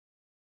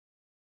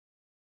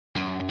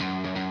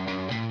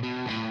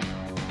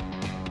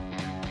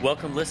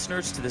Welcome,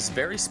 listeners, to this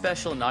very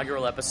special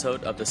inaugural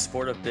episode of the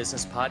Sport of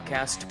Business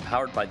podcast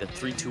powered by the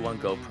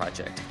 321Go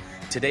Project.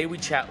 Today we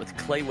chat with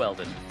Clay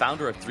Weldon,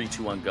 founder of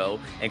 321Go,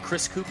 and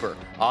Chris Cooper,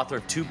 author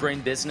of Two Brain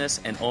Business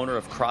and owner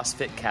of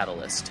CrossFit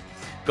Catalyst.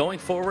 Going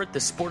forward, the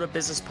Sport of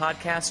Business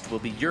podcast will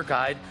be your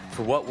guide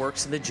for what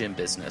works in the gym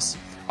business.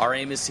 Our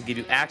aim is to give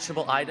you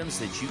actionable items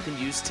that you can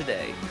use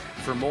today.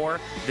 For more,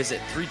 visit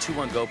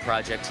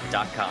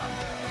 321goproject.com.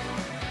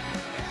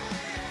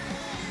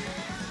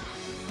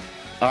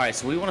 All right,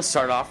 so we want to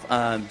start off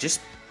just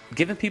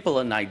giving people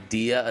an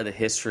idea of the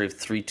history of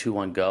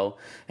 321Go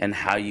and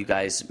how you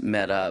guys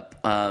met up.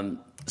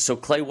 So,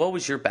 Clay, what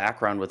was your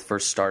background with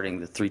first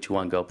starting the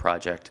 321Go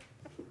project?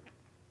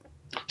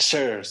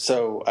 Sure.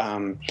 So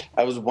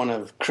I was one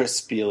of Chris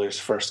Spieler's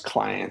first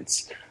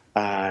clients.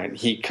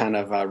 He kind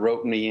of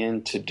wrote me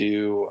in to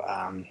do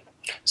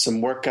some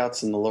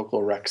workouts in the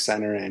local rec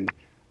center. And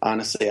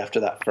honestly, after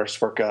that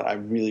first workout, I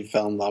really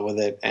fell in love with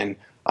it. And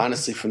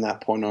honestly, from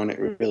that point on, it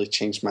really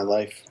changed my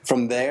life.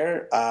 From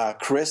there,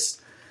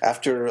 Chris,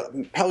 after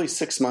probably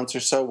 6 months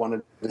or so,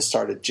 wanted to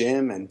start a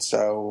gym. And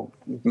so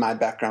my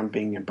background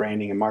being in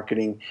branding and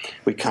marketing,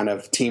 we kind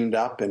of teamed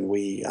up and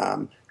we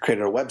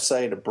created a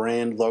website, a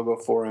brand logo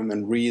for him,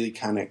 and really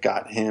kind of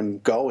got him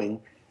going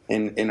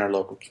in our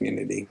local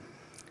community.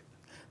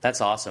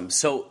 That's awesome.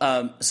 So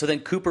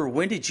then, Cooper,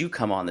 when did you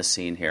come on the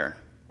scene here?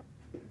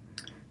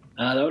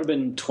 That would have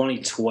been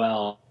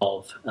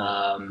 2012.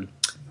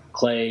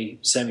 Clay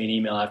sent me an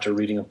email after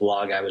reading a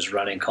blog I was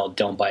running called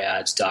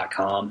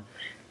don'tbuyads.com.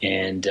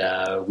 And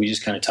we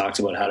just kind of talked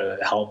about how to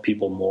help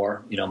people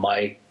more. You know,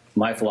 my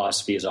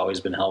philosophy has always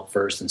been help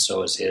first, and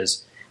so is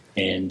his.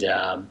 And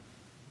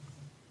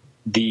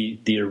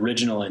the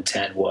original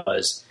intent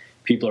was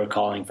people are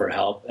calling for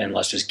help, and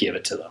let's just give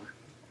it to them.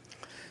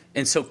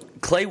 And so,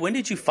 Clay, when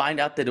did you find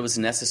out that it was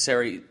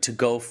necessary to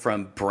go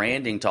from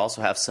branding to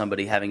also have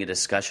somebody having a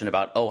discussion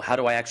about, how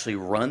do I actually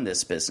run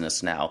this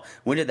business now?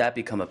 When did that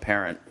become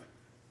apparent?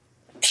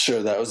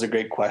 Sure, that was a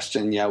great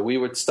question. Yeah, we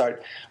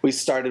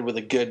started with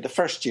the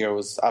first year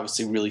was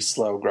obviously really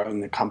slow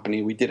growing the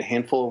company. We did a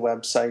handful of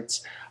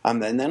websites,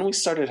 and then we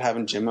started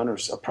having gym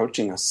owners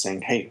approaching us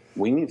saying, hey,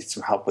 we need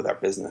some help with our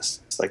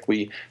business. Like,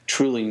 we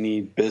truly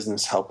need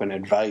business help and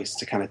advice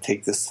to kind of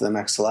take this to the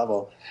next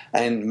level.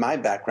 And my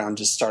background,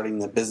 just starting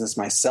the business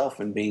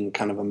myself and being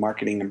kind of a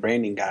marketing and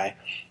branding guy,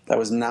 that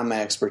was not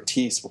my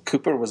expertise. Well,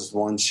 Cooper was the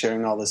one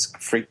sharing all this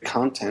free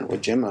content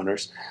with gym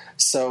owners.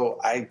 So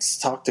I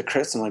talked to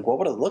Chris and what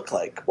would it look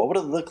like? What would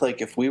it look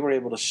like if we were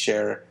able to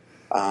share,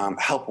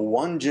 help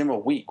one gym a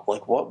week?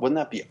 Wouldn't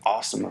that be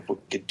awesome if we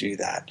could do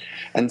that?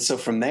 And so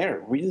from there,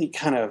 it really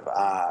kind of,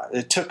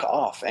 it took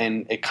off,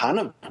 and it kind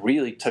of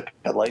really took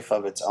a life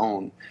of its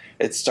own.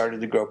 It started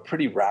to grow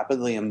pretty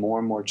rapidly, and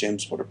more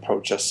gyms would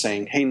approach us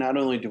saying, hey, not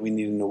only do we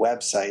need a new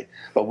website,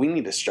 but we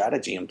need a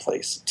strategy in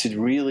place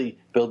to really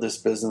build this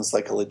business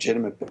like a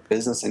legitimate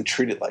business and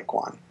treat it like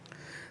one.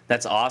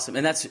 That's awesome,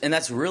 and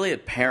that's really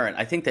apparent.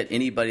 I think that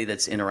anybody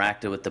that's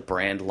interacted with the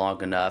brand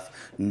long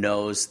enough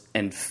knows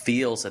and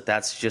feels that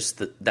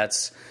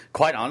that's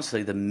quite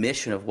honestly the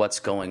mission of what's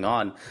going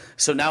on.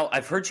 So now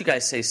I've heard you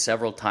guys say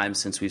several times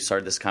since we've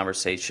started this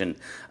conversation,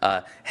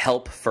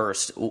 help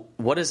first.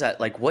 What is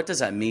that like? What does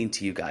that mean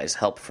to you guys?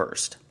 Help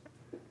first.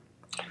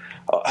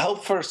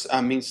 Help first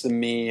means to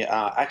me,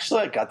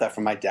 actually, I got that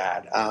from my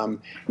dad.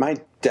 My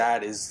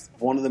dad is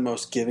one of the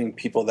most giving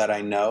people that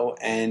I know,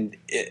 and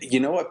you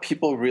know what?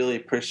 People really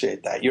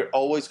appreciate that. You're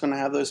always going to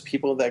have those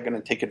people that are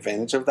going to take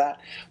advantage of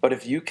that, but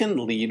if you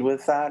can lead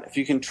with that, if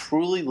you can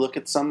truly look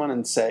at someone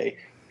and say,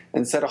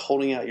 instead of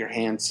holding out your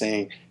hand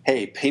saying,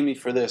 hey, pay me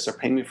for this or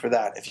pay me for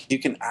that, if you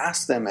can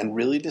ask them and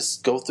really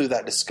just go through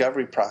that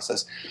discovery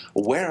process,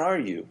 where are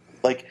you?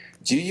 Like,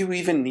 do you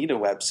even need a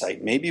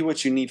website? Maybe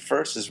what you need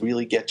first is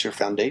really get your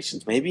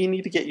foundations. Maybe you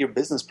need to get your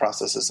business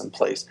processes in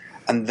place,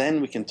 and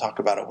then we can talk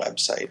about a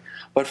website.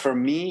 But for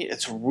me,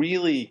 it's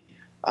really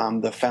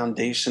the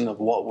foundation of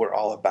what we're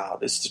all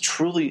about, is to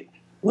truly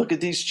look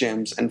at these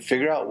gyms and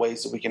figure out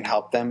ways that we can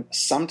help them.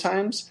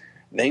 Sometimes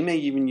they may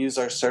even use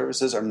our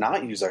services or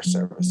not use our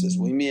services.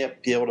 We may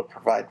be able to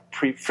provide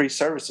free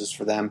services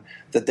for them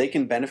that they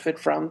can benefit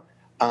from.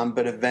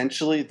 But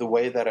eventually, the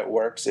way that it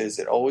works is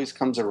it always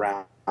comes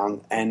around.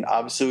 And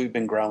obviously, we've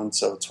been growing,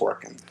 so it's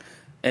working.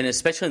 And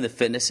especially in the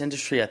fitness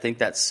industry, I think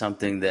that's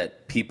something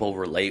that people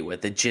relate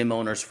with. The gym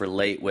owners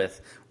relate with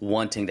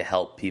wanting to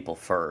help people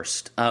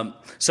first.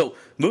 So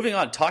moving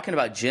on, talking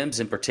about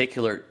gyms in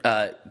particular,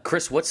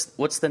 Chris,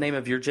 what's the name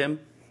of your gym?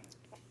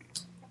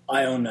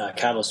 I own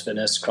Catalyst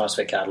Fitness,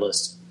 CrossFit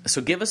Catalyst. So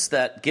give us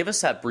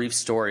that brief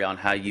story on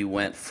how you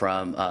went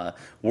from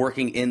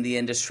working in the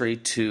industry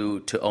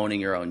to owning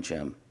your own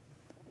gym.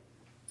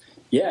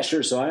 Yeah,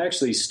 sure. So I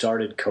actually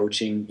started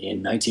coaching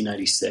in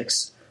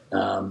 1996.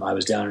 I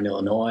was down in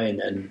Illinois, and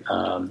then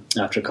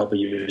after a couple of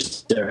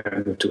years there, I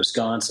moved to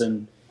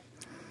Wisconsin,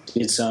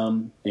 did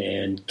some,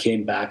 and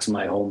came back to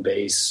my home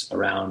base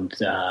around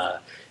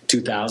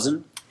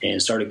 2000 and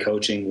started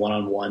coaching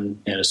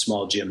one-on-one in a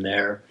small gym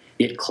there.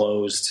 It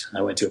closed.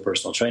 I went to a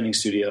personal training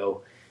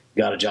studio,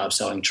 got a job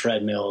selling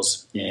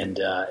treadmills, and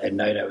at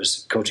night I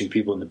was coaching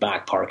people in the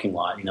back parking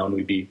lot, and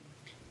we'd be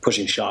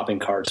pushing shopping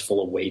carts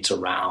full of weights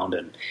around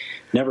and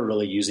never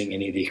really using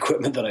any of the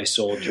equipment that I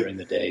sold during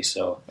the day.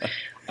 So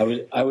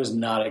I was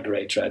not a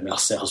great treadmill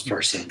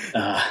salesperson.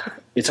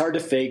 It's hard to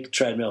fake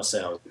treadmill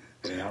sales,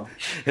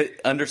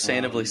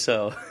 Understandably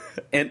so.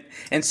 And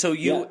so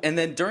and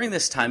then during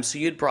this time, so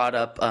you'd brought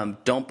up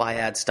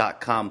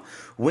don'tbuyads.com.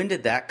 When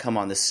did that come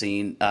on the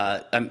scene?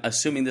 I'm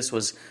assuming this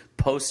was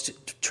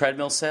post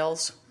treadmill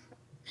sales?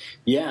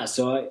 Yeah,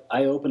 so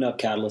I opened up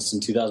Catalyst in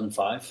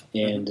 2005,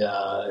 and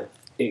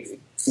it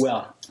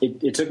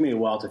took me a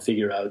while to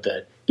figure out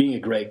that being a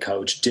great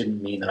coach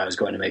didn't mean that I was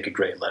going to make a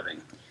great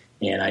living.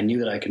 And I knew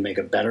that I could make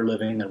a better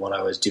living than what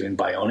I was doing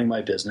by owning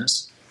my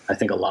business. I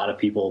think a lot of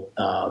people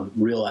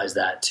realize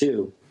that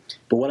too.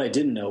 But what I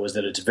didn't know was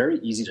that it's very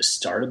easy to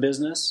start a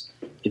business.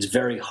 It's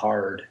very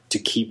hard to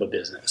keep a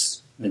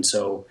business. And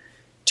so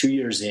 2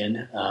 years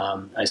in,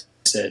 I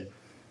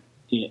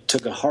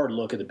took a hard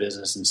look at the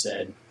business and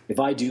said, if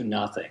I do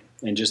nothing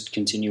and just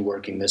continue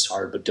working this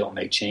hard but don't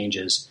make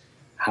changes,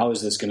 how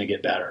is this going to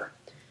get better?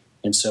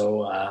 And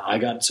so I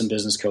got some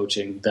business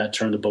coaching that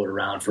turned the boat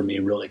around for me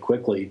really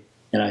quickly.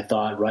 And I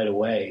thought right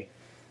away,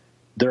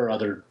 there are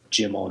other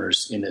gym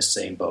owners in this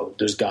same boat.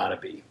 There's got to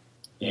be.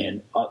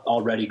 And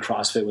already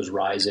CrossFit was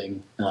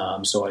rising.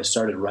 So I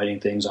started writing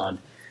things on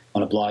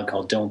a blog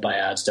called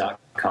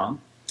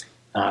don'tbuyads.com.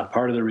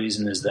 Part of the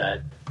reason is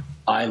that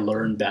I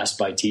learn best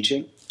by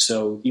teaching.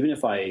 So even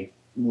if I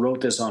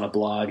wrote this on a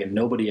blog and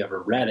nobody ever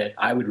read it,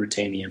 I would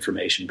retain the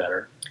information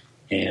better.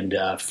 And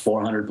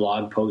 400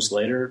 blog posts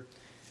later,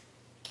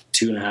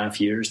 2.5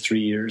 years, 3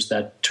 years,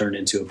 that turned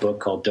into a book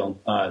called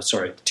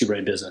Two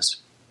Brain Business.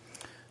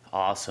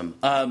 Awesome.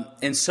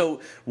 And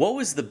so what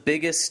was the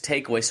biggest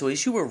takeaway? So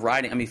as you were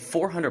writing,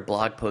 400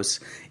 blog posts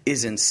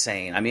is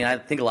insane. I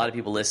think a lot of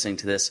people listening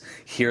to this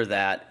hear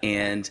that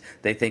and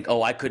they think,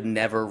 oh, I could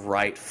never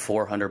write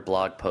 400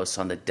 blog posts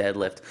on the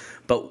deadlift.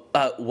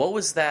 But what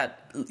was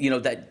that,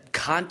 that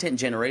content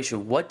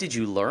generation? What did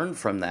you learn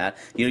from that?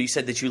 You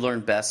said that you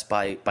learned best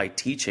by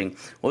teaching.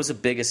 What was the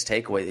biggest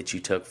takeaway that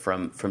you took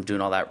from doing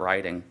all that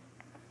writing?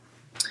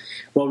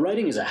 Well,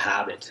 writing is a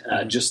habit,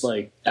 just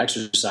like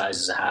exercise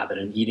is a habit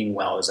and eating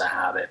well is a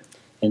habit.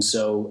 And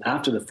so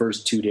after the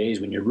first 2 days,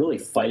 when you're really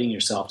fighting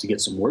yourself to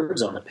get some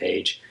words on the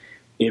page,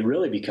 it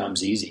really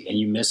becomes easy, and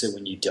you miss it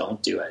when you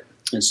don't do it.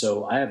 And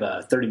so I have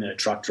a 30-minute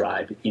truck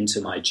drive into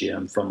my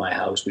gym from my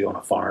house. We own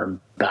a farm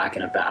back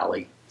in a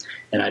valley,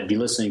 and I'd be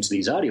listening to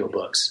these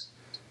audiobooks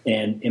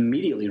and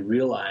immediately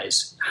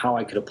realize how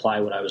I could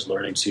apply what I was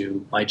learning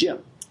to my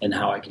gym and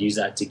how I could use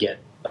that to get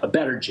a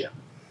better gym.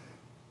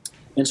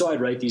 And so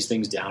I'd write these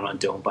things down on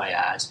Don't Buy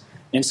Ads.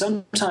 And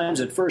sometimes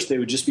at first they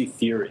would just be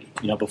theory.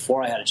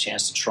 Before I had a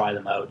chance to try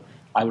them out,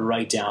 I would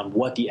write down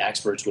what the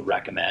experts would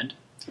recommend.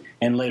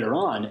 And later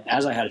on,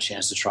 as I had a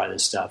chance to try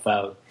this stuff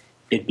out,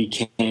 it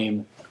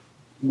became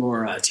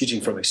more teaching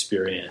from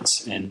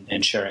experience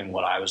and sharing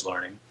what I was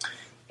learning.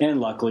 And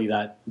luckily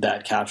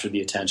that captured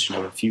the attention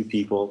of a few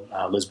people.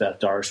 Lisbeth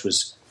Darsh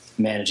was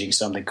managing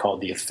something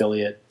called the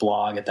Affiliate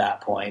blog at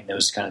that point. There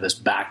was kind of this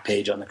back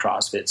page on the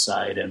CrossFit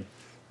site, and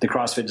the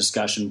CrossFit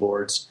discussion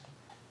boards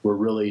were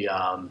really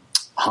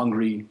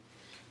hungry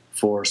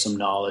for some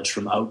knowledge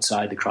from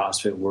outside the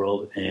CrossFit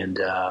world. And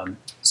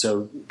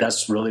so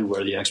that's really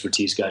where the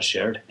expertise got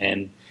shared.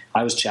 And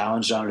I was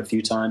challenged on it a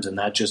few times, and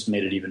that just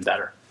made it even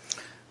better.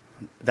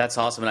 That's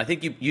awesome. And I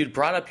think you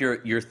brought up your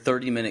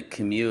 30-minute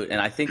commute.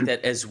 And I think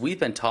that as we've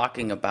been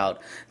talking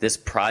about this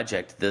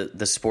project,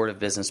 the Sport of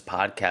Business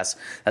podcast,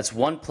 that's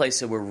one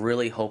place that we're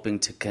really hoping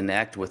to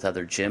connect with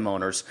other gym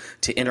owners,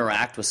 to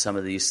interact with some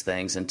of these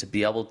things, and to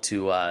be able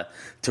to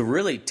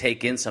really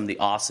take in some of the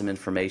awesome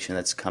information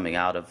that's coming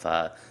out of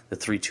the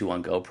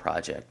 321 Go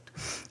project.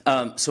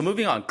 So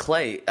moving on,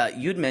 Clay,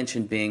 you'd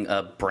mentioned being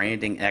a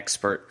branding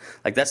expert.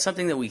 Like, that's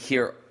something that we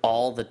hear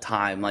all the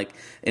time. Like,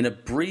 in a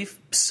brief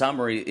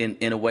summary,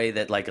 in a way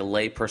that like a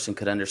lay person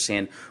could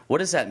understand, what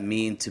does that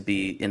mean to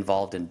be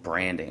involved in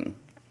branding?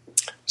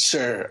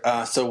 Sure.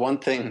 So one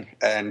thing,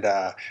 and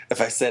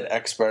if I said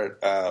expert,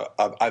 I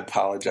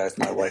apologize.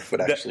 My wife would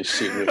actually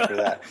shoot me for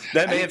that.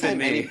 That may have been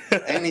me.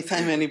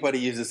 Anytime anybody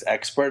uses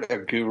expert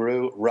or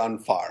guru, run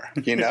far,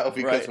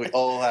 because Right. We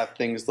all have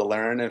things to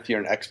learn. If you're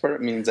an expert,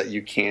 it means that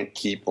you can't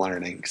keep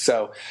learning.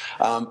 So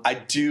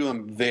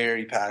I'm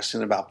very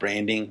passionate about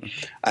branding,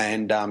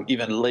 and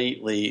even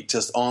lately,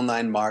 just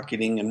online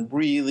marketing and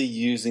really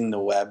using the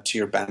web to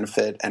your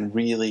benefit and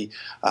really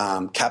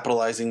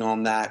capitalizing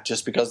on that,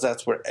 just because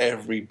that's where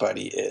everybody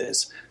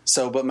is.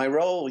 So, but my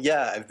role,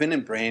 I've been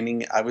in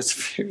branding. I was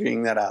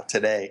figuring that out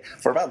today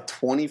for about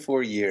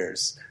 24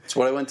 years. It's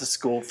what I went to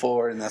school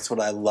for, and that's what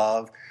I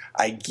love.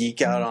 I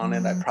geek out on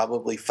it. I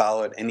probably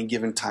follow at any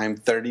given time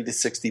 30 to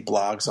 60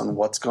 blogs on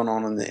what's going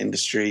on in the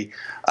industry.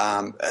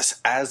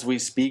 As we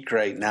speak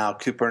right now,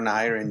 Cooper and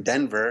I are in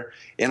Denver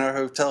in our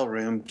hotel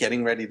room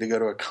getting ready to go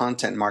to a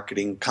content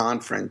marketing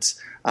conference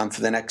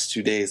for the next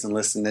 2 days and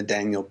listen to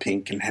Daniel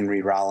Pink and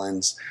Henry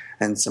Rollins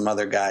and some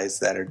other guys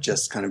that are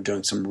just kind of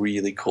doing some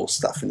really cool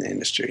stuff in the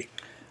industry.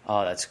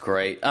 Oh, that's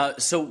great.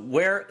 So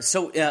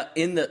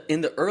in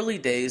the early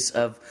days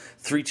of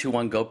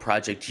 321 Go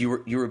project, you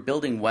were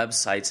building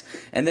websites,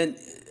 and then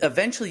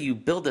eventually you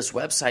build this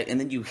website, and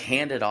then you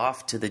hand it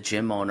off to the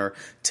gym owner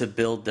to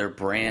build their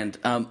brand.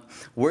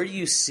 Where do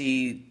you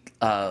see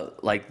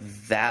like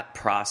that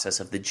process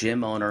of the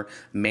gym owner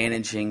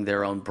managing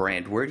their own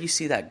brand? Where do you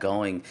see that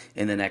going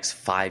in the next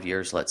 5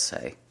 years, let's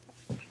say?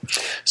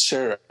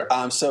 Sure.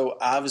 So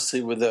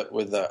obviously, with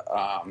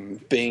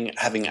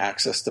having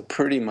access to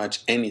pretty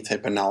much any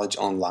type of knowledge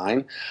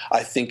online,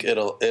 I think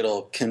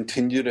it'll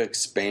continue to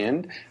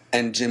expand,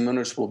 and gym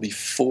owners will be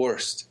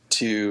forced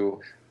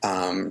to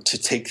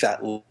take that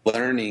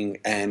learning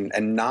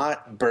and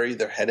not bury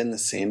their head in the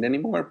sand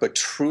anymore, but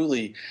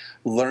truly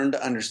learn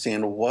to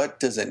understand what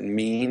does it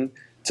mean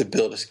to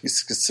build a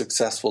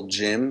successful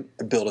gym,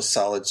 build a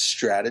solid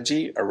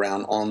strategy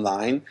around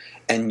online,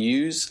 and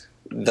use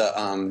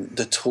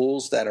the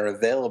tools that are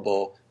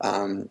available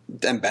and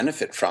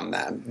benefit from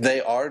them. They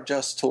are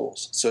just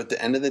tools. So at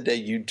the end of the day,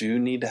 you do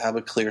need to have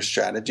a clear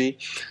strategy.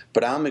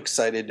 But I'm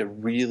excited to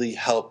really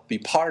help be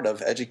part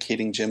of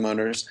educating gym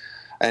owners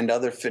and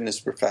other fitness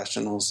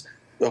professionals.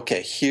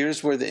 Okay,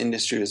 here's where the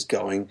industry is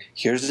going.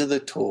 Here's the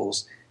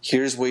tools.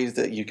 Here's ways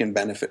that you can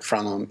benefit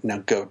from them.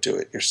 Now go do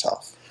it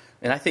yourself.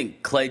 And I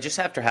think, Clay, just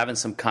after having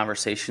some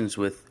conversations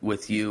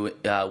with you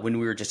when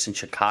we were just in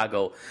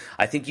Chicago,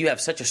 I think you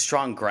have such a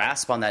strong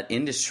grasp on that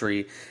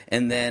industry.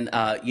 And then,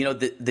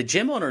 the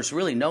gym owners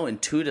really know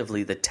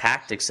intuitively the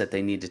tactics that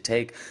they need to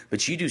take,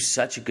 but you do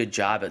such a good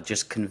job at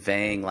just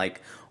conveying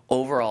like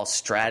overall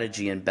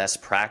strategy and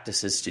best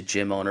practices to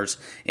gym owners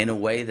in a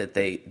way that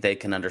they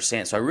can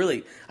understand.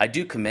 So I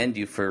do commend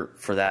you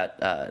for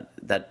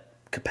that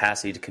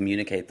capacity to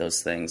communicate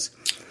those things.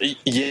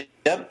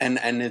 Yep,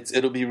 and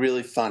it'll be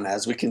really fun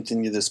as we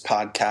continue this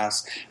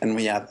podcast and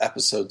we have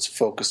episodes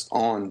focused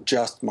on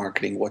just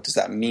marketing. What does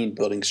that mean,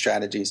 building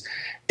strategies?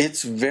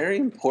 It's very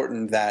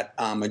important that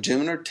a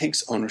gym owner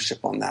takes ownership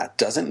on that.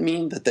 Doesn't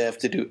mean that they have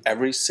to do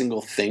every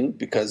single thing,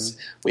 because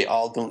we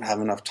all don't have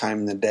enough time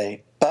in the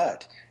day,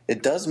 but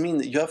it does mean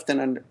that you have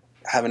to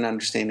have an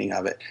understanding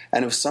of it.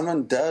 And if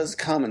someone does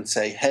come and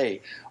say,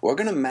 hey, we're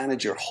going to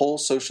manage your whole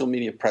social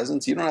media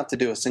presence, you don't have to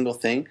do a single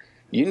thing,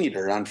 you need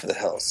to run for the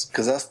hills,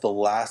 because that's the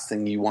last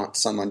thing you want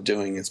someone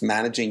doing, is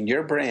managing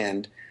your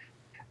brand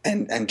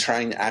and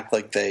trying to act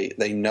like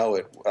they know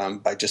it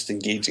by just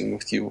engaging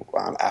with you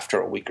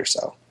after a week or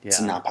so. Yeah.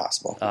 It's not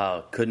possible.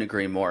 Oh, couldn't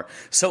agree more.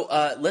 So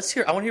I want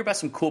to hear about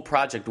some cool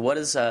project. What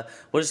does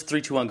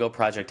 321 Go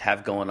project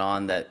have going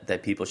on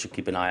that people should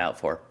keep an eye out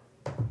for?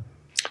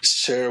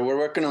 Sure, we're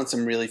working on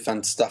some really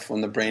fun stuff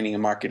on the branding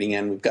and marketing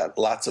end. We've got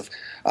lots of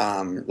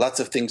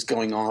things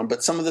going on,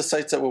 but some of the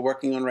sites that we're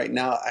working on right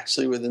now,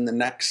 actually within the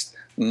next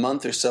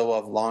month or so,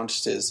 I've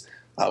launched is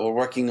we're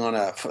working on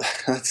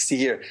let's see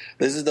here.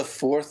 This is the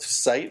 4th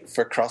site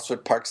for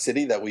CrossFit Park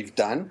City that we've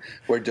done.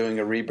 We're doing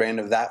a rebrand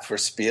of that for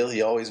Spiel.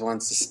 He always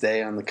wants to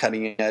stay on the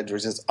cutting edge,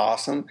 which is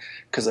awesome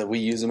because we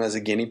use him as a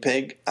guinea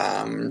pig.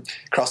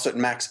 CrossFit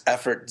Max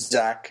Effort,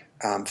 Zach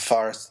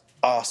Forrest,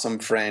 awesome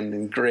friend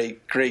and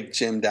great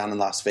gym down in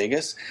Las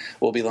Vegas,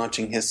 will be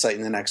launching his site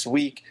in the next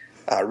week.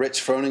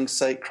 Rich Froning's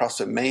site,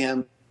 CrossFit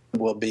Mayhem,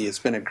 it's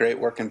been a great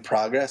work in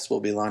progress. We'll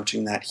be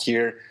launching that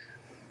here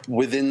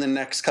within the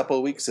next couple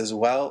of weeks as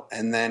well.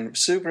 And then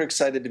super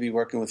excited to be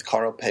working with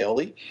Carl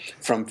Paoli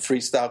from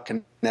Freestyle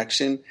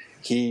Connection.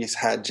 He's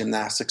had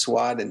Gymnastics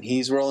WOD, and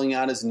he's rolling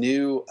out his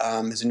new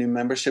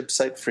membership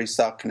site,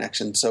 Freestyle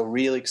Connection. So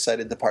really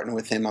excited to partner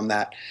with him on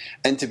that.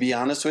 And to be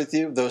honest with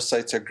you, those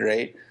sites are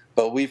great,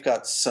 but we've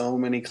got so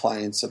many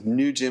clients of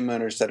new gym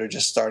owners that are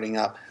just starting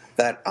up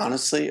that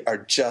honestly are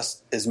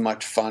just as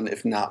much fun,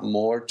 if not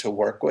more, to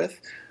work with,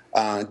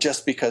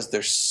 just because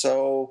they're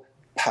so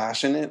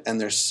passionate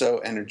and they're so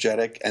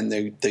energetic, and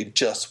they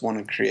just want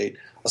to create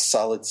a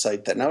solid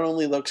site that not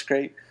only looks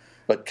great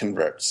but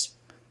converts.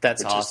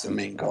 That's which awesome. Is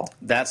the main goal.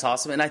 That's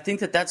awesome, and I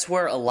think that's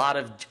where a lot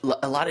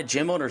of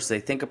gym owners,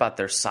 they think about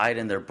their site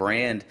and their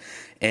brand,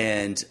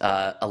 and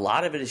a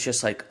lot of it is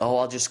just like, oh,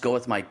 I'll just go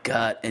with my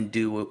gut and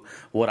do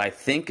what I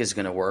think is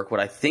going to work, what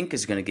I think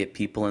is going to get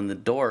people in the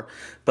door.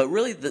 But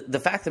really, the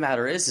fact of the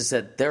matter is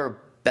that there are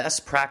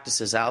best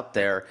practices out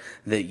there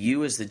that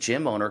you as the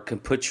gym owner can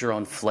put your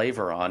own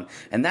flavor on,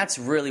 and that's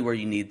really where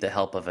you need the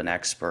help of an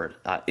expert,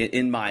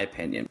 in my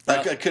opinion.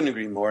 I couldn't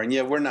agree more. And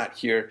yeah, we're not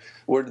here.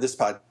 This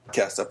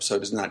podcast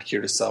episode is not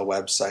here to sell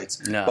websites,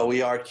 but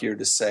we are here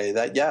to say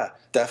that, yeah,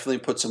 definitely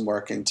put some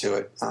work into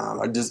it.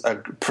 A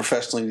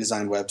professionally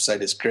designed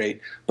website is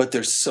great, but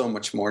there's so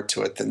much more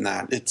to it than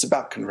that. It's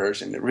about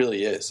conversion. It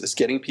really is. It's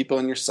getting people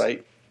on your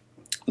site,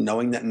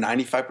 knowing that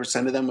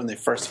 95% of them, when they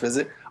first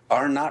visit,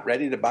 are not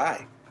ready to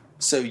buy.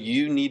 So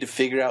you need to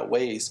figure out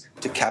ways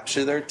to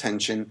capture their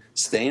attention,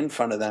 stay in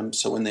front of them,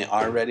 so when they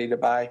are ready to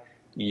buy,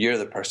 you're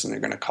the person they're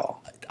going to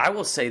call. I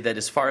will say that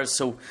as far as,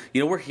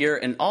 we're here,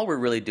 and all we're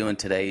really doing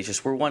today is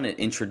just we're wanting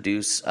to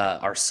introduce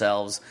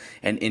ourselves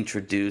and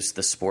introduce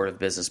the Sport of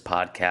Business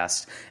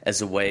podcast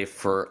as a way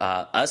for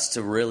us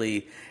to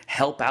really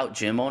help out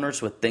gym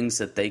owners with things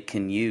that they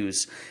can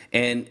use,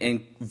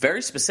 and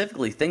very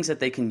specifically things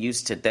that they can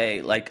use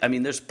today. Like, I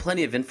mean, there's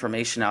plenty of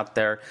information out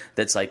there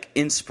that's like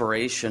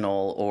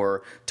inspirational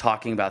or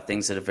talking about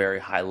things at a very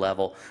high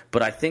level.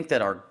 But I think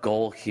that our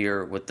goal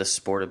here with the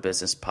Sport of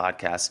Business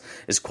podcast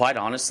is quite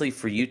honestly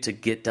for you to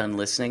get done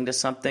listening to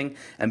something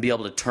and be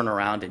able to turn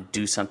around and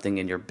do something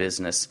in your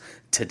business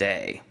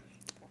today.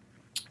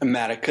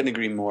 Matt, I couldn't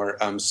agree more.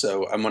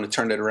 So I'm going to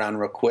turn it around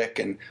real quick.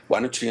 And why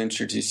don't you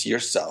introduce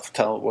yourself?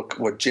 Tell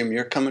what gym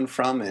you're coming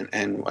from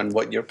and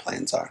what your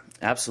plans are.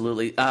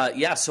 Absolutely.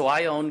 So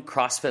I own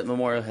CrossFit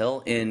Memorial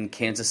Hill in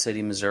Kansas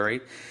City,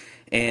 Missouri.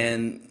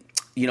 And,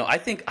 you know, I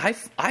think I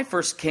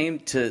first came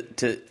to,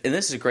 and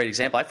this is a great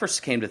example, I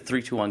first came to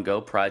 321 Go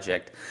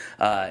Project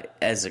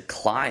as a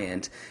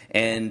client,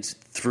 and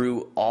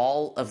through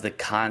all of the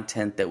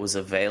content that was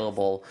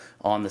available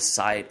on the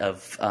site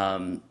of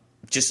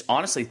just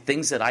honestly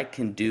things that I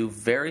can do,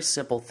 very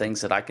simple things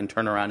that I can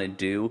turn around and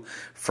do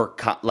for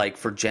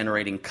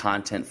generating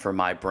content for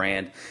my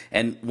brand.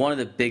 And one of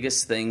the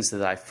biggest things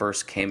that I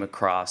first came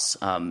across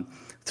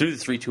through the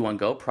 321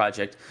 Go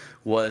project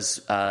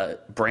was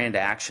brand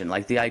action.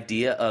 Like the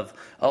idea of,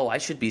 I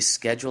should be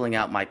scheduling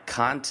out my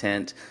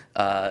content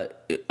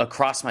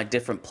across my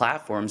different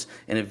platforms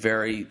in a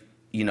very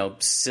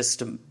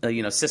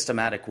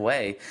systematic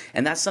way.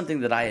 And that's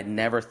something that I had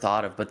never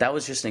thought of, but that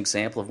was just an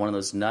example of one of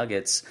those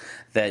nuggets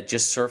that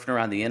just surfing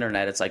around the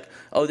internet, it's like,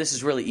 this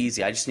is really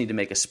easy. I just need to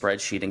make a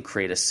spreadsheet and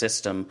create a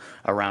system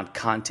around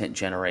content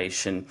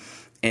generation.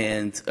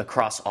 And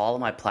across all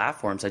of my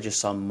platforms, I just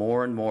saw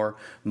more and more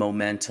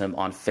momentum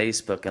on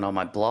Facebook and on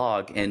my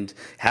blog, and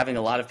having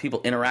a lot of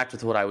people interact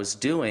with what I was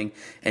doing.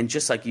 And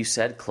just like you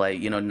said, Clay,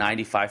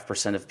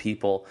 95% of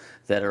people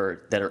that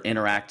are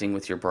interacting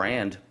with your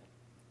brand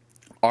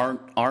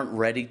aren't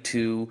ready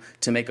to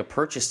make a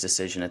purchase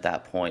decision at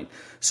that point.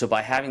 So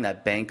by having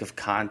that bank of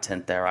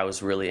content there, I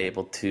was really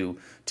able to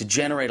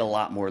generate a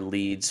lot more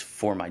leads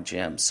for my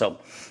gym. So,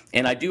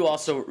 and I do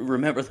also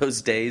remember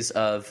those days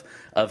of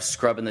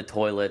scrubbing the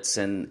toilets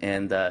and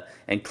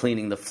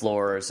cleaning the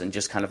floors and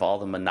just kind of all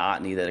the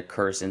monotony that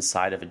occurs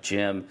inside of a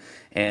gym.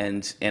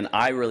 And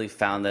I really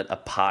found that a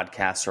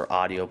podcast or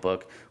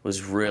audiobook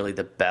was really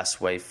the best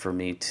way for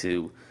me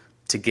to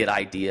get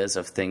ideas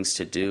of things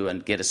to do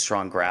and get a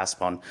strong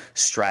grasp on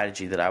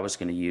strategy that I was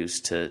going to use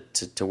to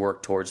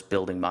work towards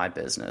building my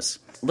business.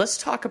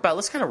 Let's kind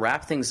of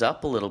wrap things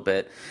up a little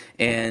bit.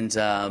 And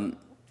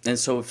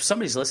so if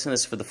somebody's listening to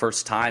this for the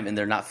first time and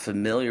they're not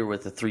familiar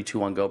with the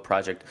 321 Go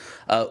project,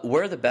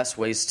 where are the best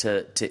ways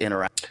to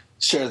interact?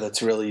 Sure,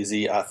 that's real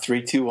easy.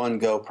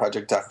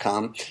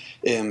 321goproject.com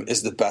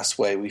is the best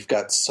way. We've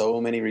got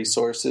so many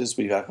resources.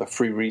 We have a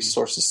free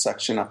resources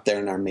section up there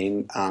in our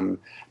main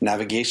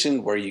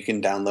navigation where you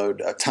can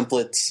download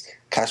templates,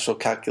 cash flow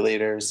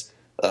calculators,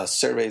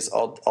 surveys,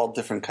 all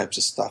different types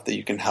of stuff that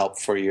you can help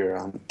for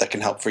your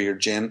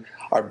gym.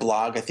 Our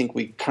blog, I think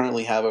we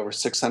currently have over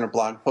 600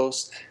 blog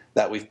posts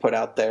that we've put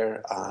out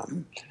there.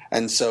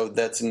 And so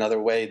that's another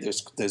way.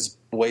 There's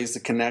ways to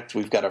connect.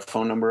 We've got our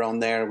phone number on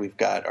there. We've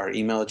got our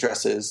email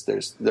addresses.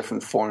 There's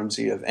different forums.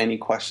 If you have any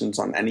questions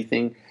on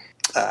anything.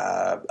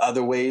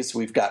 Other ways,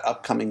 we've got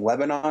upcoming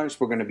webinars.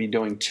 We're going to be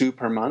doing 2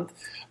 per month.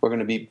 We're going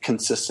to be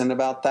consistent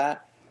about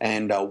that.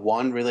 And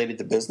one related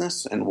to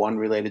business and one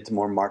related to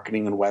more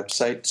marketing and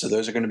website. So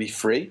those are going to be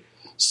free.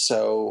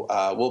 So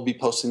we'll be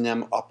posting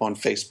them up on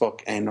Facebook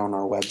and on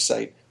our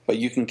website. But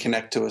you can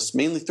connect to us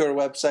mainly through our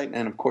website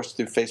and, of course,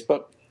 through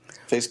Facebook,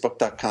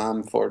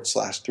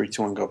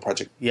 facebook.com/321Go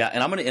Project. Yeah,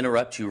 and I'm going to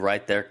interrupt you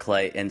right there,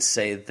 Clay, and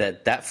say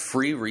that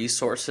free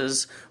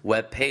resources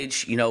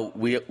webpage,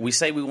 we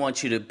say we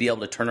want you to be able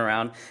to turn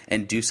around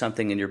and do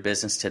something in your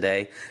business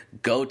today.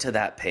 Go to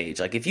that page.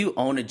 Like if you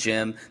own a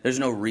gym, there's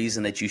no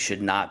reason that you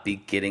should not be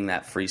getting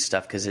that free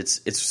stuff because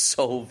it's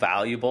so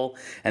valuable.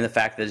 And the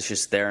fact that it's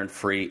just there and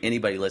free,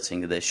 anybody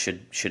listening to this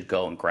should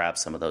go and grab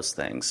some of those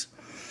things.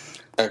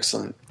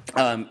 Excellent.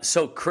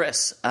 So,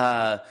 Chris,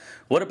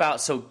 what about,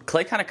 so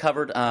Clay kind of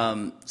covered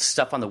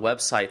stuff on the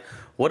website.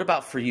 What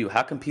about for you?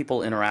 How can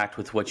people interact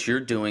with what you're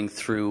doing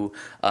through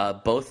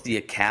both the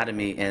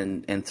academy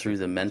and through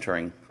the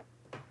mentoring?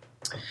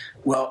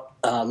 Well,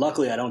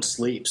 luckily I don't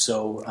sleep.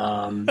 So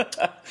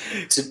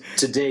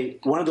to date,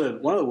 one of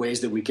the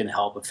ways that we can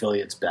help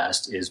affiliates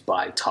best is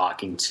by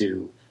talking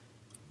to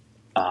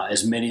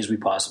as many as we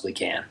possibly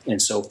can.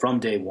 And so from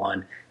day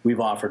one, we've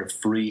offered a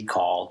free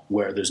call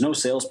where there's no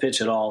sales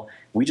pitch at all.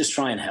 We just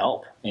try and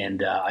help.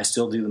 And I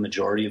still do the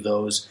majority of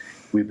those.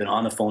 We've been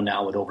on the phone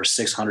now with over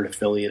 600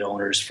 affiliate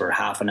owners for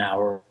half an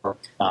hour.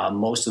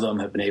 Most of them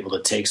have been able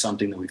to take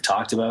something that we've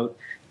talked about,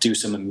 do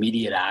some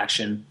immediate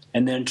action,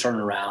 and then turn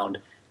around.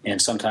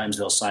 And sometimes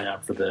they'll sign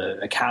up for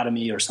the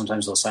academy or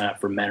sometimes they'll sign up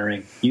for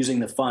mentoring using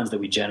the funds that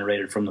we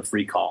generated from the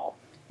free call,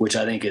 which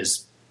I think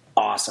is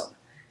awesome.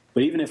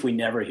 But even if we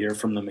never hear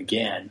from them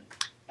again,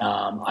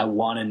 I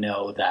want to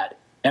know that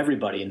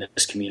everybody in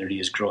this community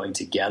is growing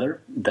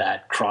together,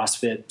 that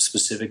CrossFit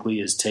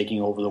specifically is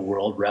taking over the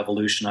world,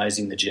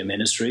 revolutionizing the gym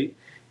industry.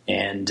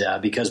 And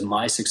because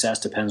my success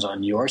depends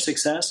on your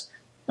success,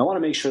 I want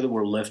to make sure that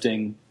we're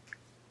lifting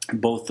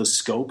both the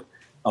scope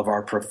of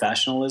our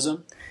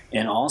professionalism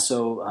and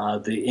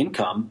also the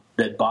income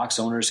that box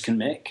owners can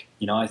make.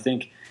 I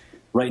think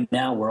right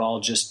now we're all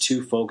just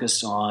too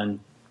focused on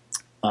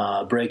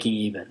breaking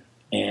even.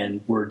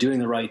 And we're doing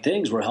the right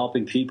things. We're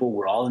helping people.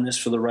 We're all in this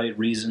for the right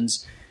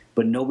reasons.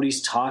 But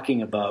nobody's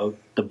talking about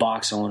the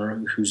box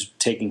owner who's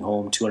taking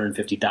home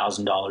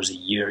 $250,000 a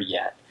year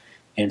yet.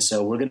 And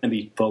so we're going to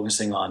be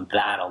focusing on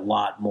that a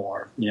lot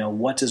more.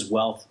 What does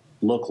wealth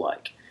look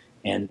like?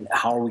 And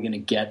how are we going to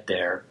get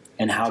there?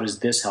 And how does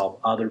this help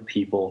other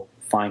people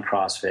find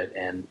CrossFit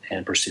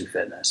and pursue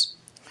fitness?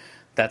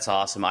 That's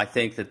awesome. I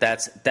think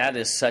that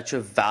is such a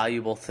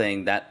valuable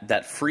thing,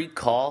 that free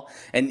call.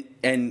 And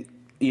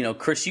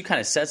Chris, you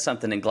kind of said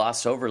something and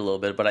glossed over a little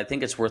bit, but I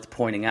think it's worth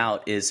pointing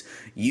out is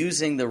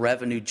using the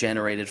revenue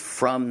generated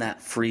from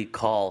that free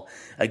call.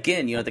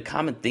 Again, the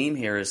common theme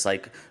here is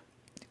like,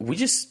 we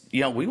just,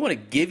 we want to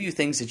give you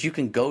things that you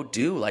can go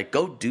do, like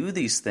go do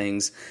these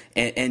things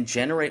and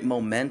generate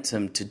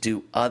momentum to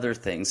do other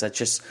things. That's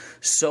just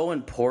so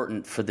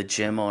important for the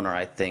gym owner,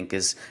 I think,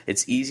 is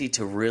it's easy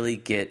to really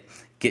get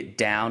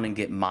down and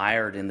get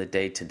mired in the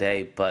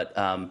day-to-day, but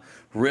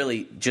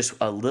really just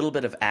a little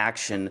bit of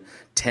action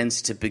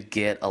tends to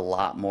beget a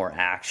lot more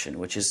action,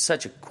 which is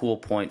such a cool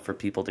point for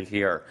people to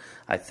hear,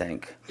 I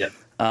think. Yep.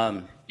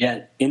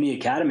 In the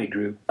Academy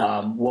group,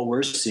 what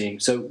we're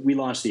seeing, so we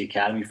launched the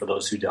Academy, for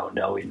those who don't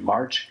know, in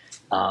March.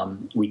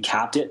 We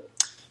capped it.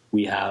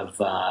 We have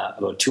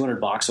about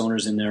 200 box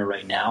owners in there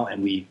right now,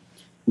 and we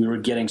were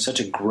getting such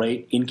a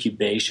great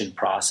incubation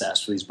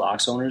process for these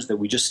box owners that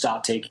we just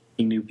stopped taking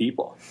new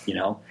people.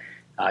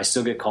 I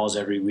still get calls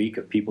every week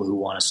of people who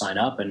want to sign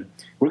up, and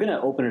we're going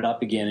to open it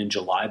up again in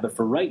July. But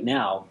for right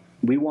now,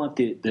 we want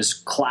this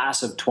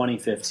class of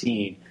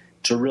 2015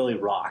 to really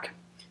rock.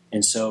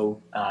 And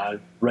so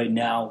right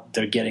now,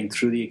 they're getting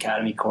through the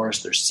Academy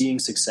course. They're seeing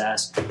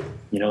success.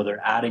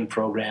 They're adding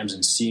programs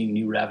and seeing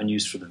new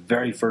revenues for the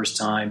very first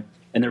time,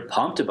 and they're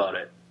pumped about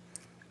it.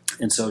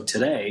 And so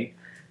today,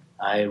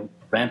 I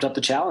ramped up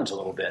the challenge a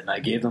little bit, and I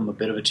gave them a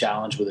bit of a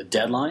challenge with a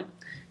deadline.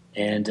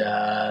 And,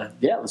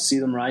 let's see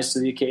them rise to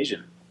the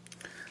occasion.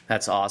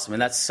 That's awesome.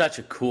 And that's such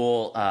a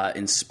cool,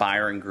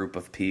 inspiring group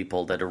of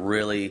people that are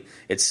really,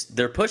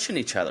 they're pushing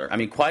each other. I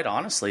mean, quite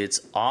honestly,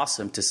 it's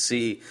awesome to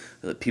see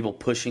people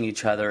pushing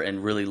each other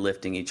and really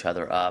lifting each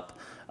other up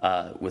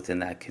within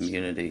that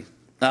community.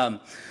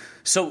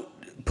 So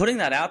putting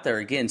that out there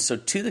again, so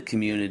to the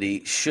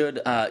community,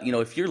 should,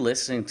 if you're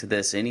listening to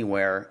this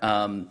anywhere,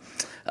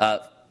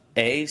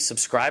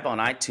 subscribe on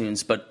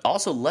iTunes, but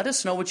also let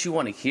us know what you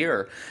want to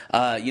hear.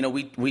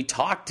 We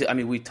talked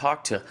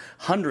to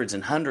hundreds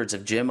and hundreds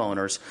of gym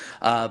owners,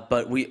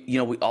 but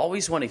we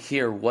always want to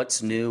hear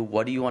what's new.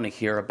 What do you want to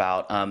hear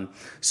about?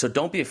 So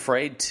don't be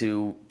afraid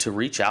to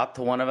reach out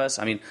to one of us.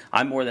 I mean,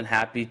 I'm more than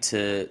happy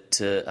to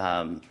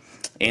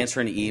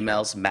answer any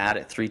emails,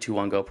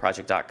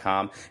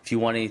 matt@321goproject.com. If you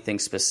want anything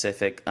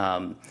specific,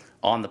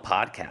 on the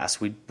podcast,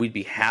 we'd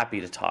be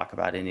happy to talk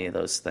about any of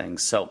those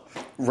things. So,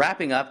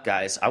 wrapping up,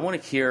 guys, I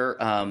want to hear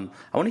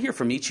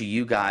from each of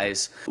you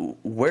guys.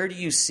 Where do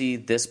you see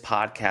this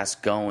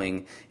podcast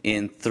going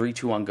in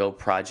 321 Go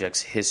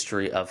Project's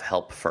history of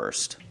Help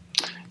First?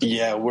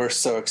 Yeah, we're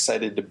so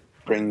excited to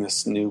bring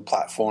this new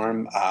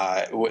platform.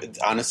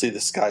 Honestly,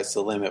 the sky's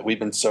the limit. We've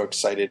been so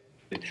excited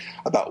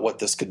about what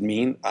this could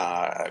mean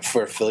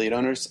for affiliate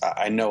owners.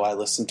 I know I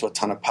listened to a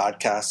ton of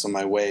podcasts on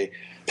my way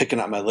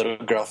picking up my little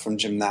girl from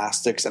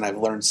gymnastics, and I've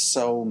learned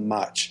so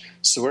much.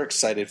 So we're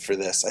excited for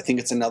this. I think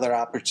it's another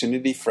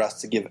opportunity for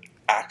us to give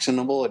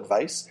actionable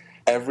advice.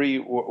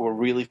 We're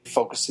really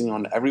focusing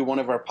on every one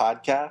of our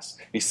podcasts,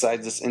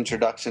 besides this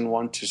introduction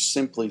one, to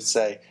simply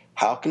say,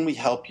 how can we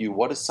help you?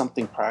 What is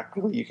something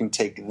practical you can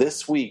take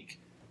this week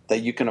that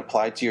you can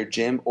apply to your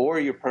gym or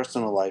your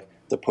personal life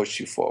to push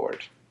you forward?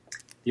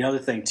 The other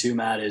thing too,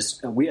 Matt,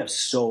 is we have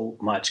so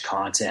much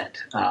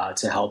content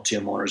to help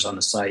gym owners on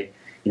the site.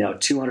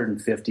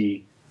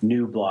 250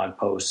 new blog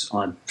posts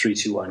on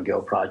 321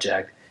 Go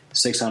Project,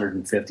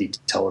 650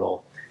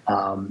 total.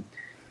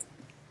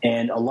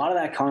 And a lot of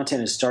that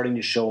content is starting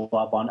to show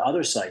up on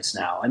other sites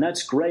now. And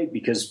that's great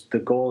because the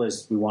goal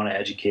is we want to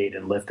educate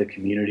and lift the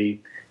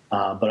community.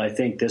 But I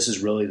think this is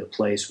really the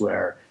place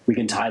where we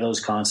can tie those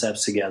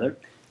concepts together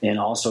and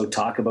also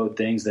talk about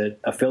things that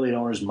affiliate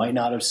owners might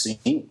not have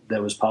seen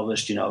that was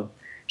published,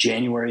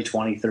 January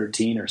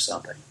 2013 or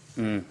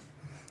something.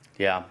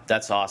 Yeah,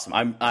 that's awesome.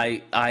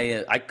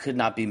 I could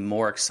not be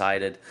more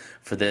excited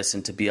for this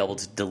and to be able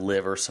to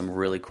deliver some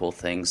really cool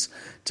things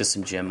to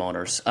some gym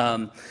owners.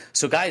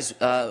 So, guys,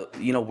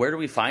 where do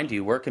we find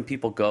you? Where can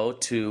people go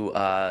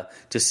to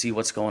see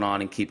what's going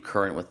on and keep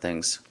current with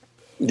things?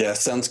 Yeah,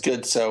 sounds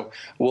good. So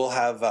we'll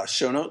have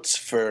show notes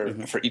for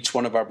each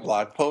one of our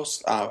blog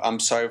posts.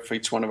 For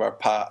each one of our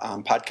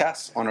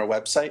podcasts on our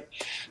website.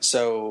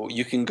 So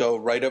you can go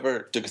right over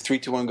to the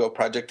 321 Go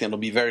Project, and it'll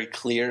be very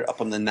clear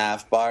up on the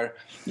nav bar.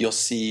 You'll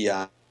see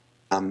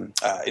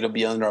it'll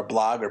be under our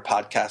blog or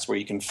podcast where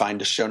you can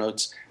find the show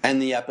notes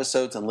and the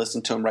episodes and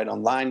listen to them right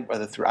online,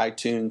 whether through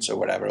iTunes or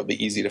whatever. It'll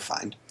be easy to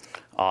find.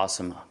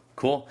 Awesome.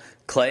 Cool.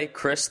 Clay,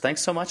 Chris,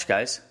 thanks so much,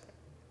 guys.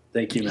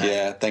 Thank you, Matt.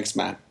 Yeah, thanks,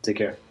 Matt. Take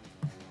care.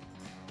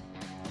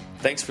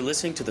 Thanks for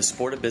listening to the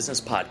Sport of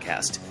Business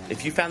podcast.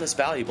 If you found this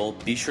valuable,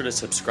 be sure to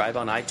subscribe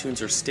on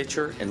iTunes or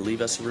Stitcher and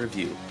leave us a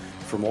review.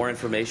 For more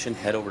information,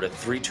 head over to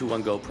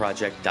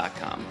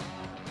 321goproject.com.